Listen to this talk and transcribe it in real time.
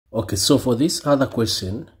Okay, so for this other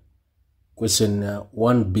question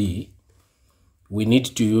 1b, we need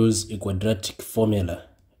to use a quadratic formula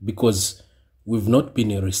because we've not been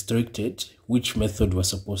restricted which method we're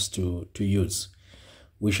supposed to use.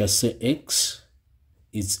 We shall say x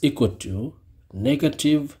is equal to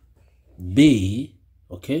negative b,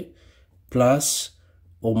 okay, plus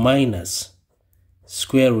or minus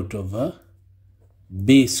square root over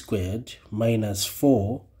b squared minus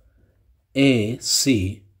 4ac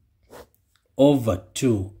over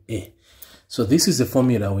 2a. So this is the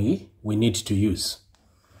formula we need to use.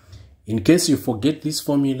 In case you forget this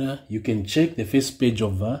formula, you can check the first page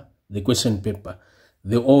of the question paper.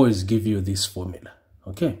 They always give you this formula.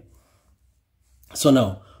 Okay. So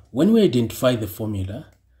now, when we identify the formula,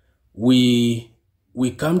 we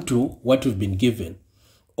come to what we've been given.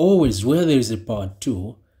 Always where there is a power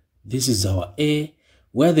 2, this is our a.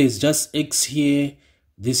 Where there is just x here,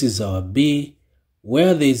 this is our b.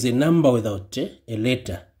 Where there is a number without a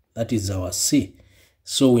letter, that is our c.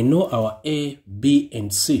 So we know our a, b,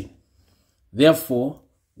 and c. Therefore,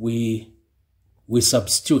 we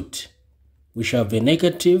substitute. We shall have a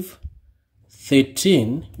negative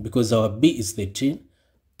 13, because our b is 13,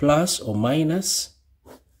 plus or minus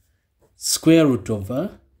square root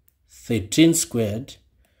over 13 squared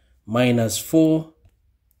minus 4.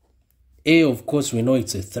 A, of course, we know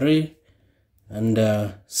it's a 3. And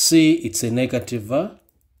c, it's a negative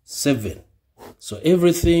 7. So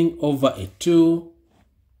everything over a 2.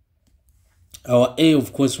 Our a,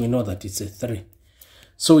 of course, we know that it's a 3.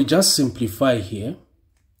 So we just simplify here.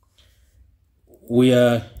 We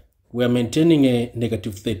are maintaining a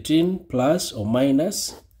negative 13 plus or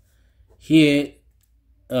minus. Here,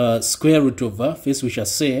 square root over, first we shall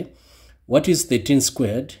say, what is 13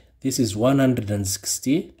 squared? This is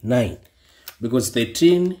 169. Because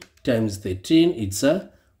 13 times 13, it's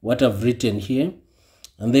what I've written here.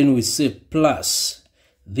 And then we say plus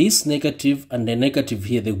this negative and the negative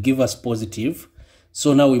here, they'll give us positive.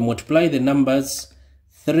 So now we multiply the numbers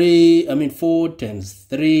 4 times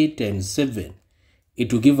 3 times 7.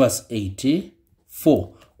 It will give us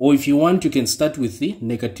 84. Or if you want, you can start with the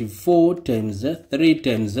negative 4 times 3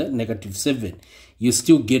 times negative 7. You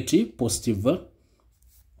still get a positive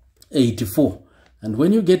 84. And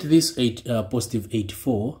when you get this positive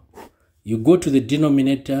 84, you go to the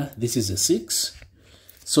denominator. This is a 6.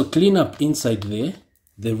 So clean up inside there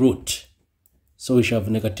the root. So we shall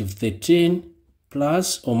have negative 13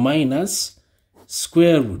 plus or minus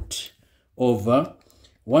square root over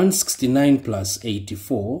 169 plus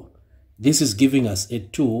 84. This is giving us a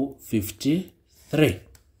 253.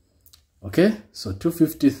 Okay, so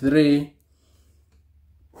 253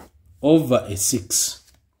 over a 6.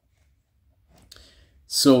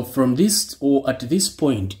 So from this, or at this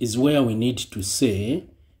point, is where we need to say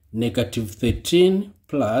negative 13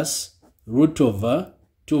 plus root over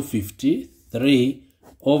 253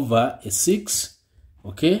 over a 6.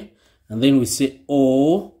 Okay, and then we say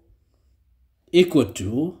O equal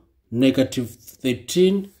to negative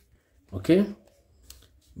 13, okay,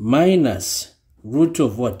 minus root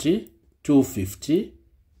of what?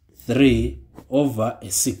 253 over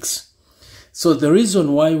a 6. So the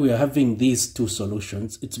reason why we are having these two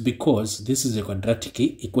solutions, it's because this is a quadratic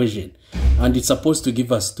equation and it's supposed to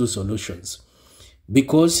give us two solutions.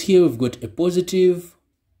 Because here we've got a positive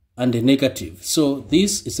and a negative. So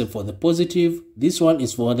this is for the positive, this one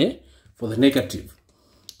is for the negative.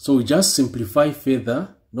 So we just simplify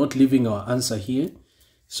further, not leaving our answer here.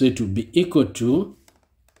 So it will be equal to,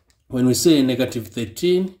 when we say negative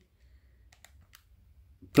 13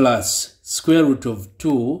 plus square root of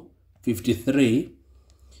 253,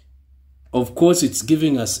 of course it's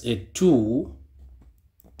giving us a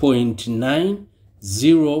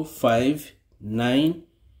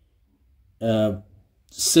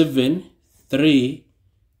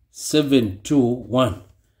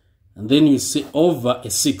and then you say over a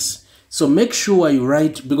 6. So make sure you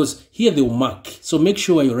write, because here they will mark, so make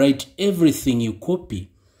sure you write everything you copy.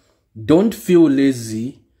 Don't feel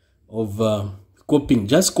lazy of copying.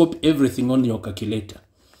 Just copy everything on your calculator.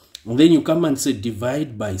 And then you come and say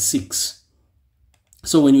divide by 6.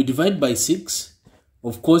 So when you divide by 6,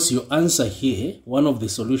 of course your answer here, one of the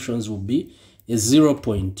solutions will be a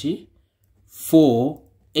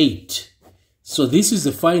 0.48. So this is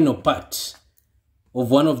the final part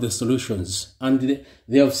of one of the solutions. And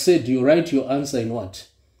they have said you write your answer in what?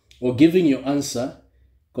 Or giving your answer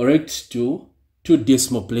correct to 2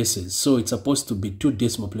 decimal places. So it's supposed to be 2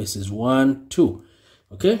 decimal places, 1, 2.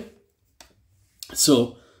 Okay?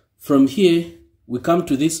 So from here, we come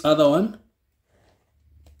to this other one.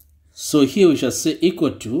 So here we shall say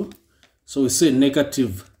equal to, so we say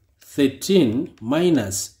negative 13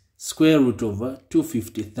 minus square root of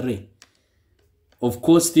 253. Of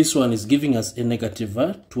course, this one is giving us a negative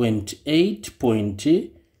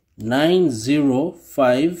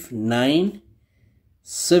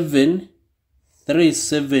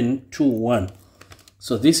 28.905973721.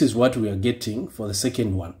 So this is what we are getting for the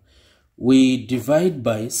second one. We divide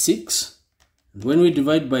by 6. And when we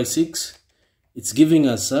divide by 6, it's giving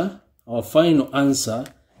us our final answer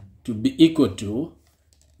to be equal to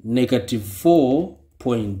negative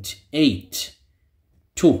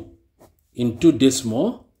 4.82 in 2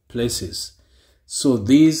 decimal places. So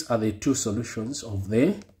these are the 2 solutions of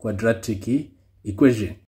the quadratic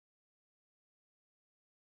equation.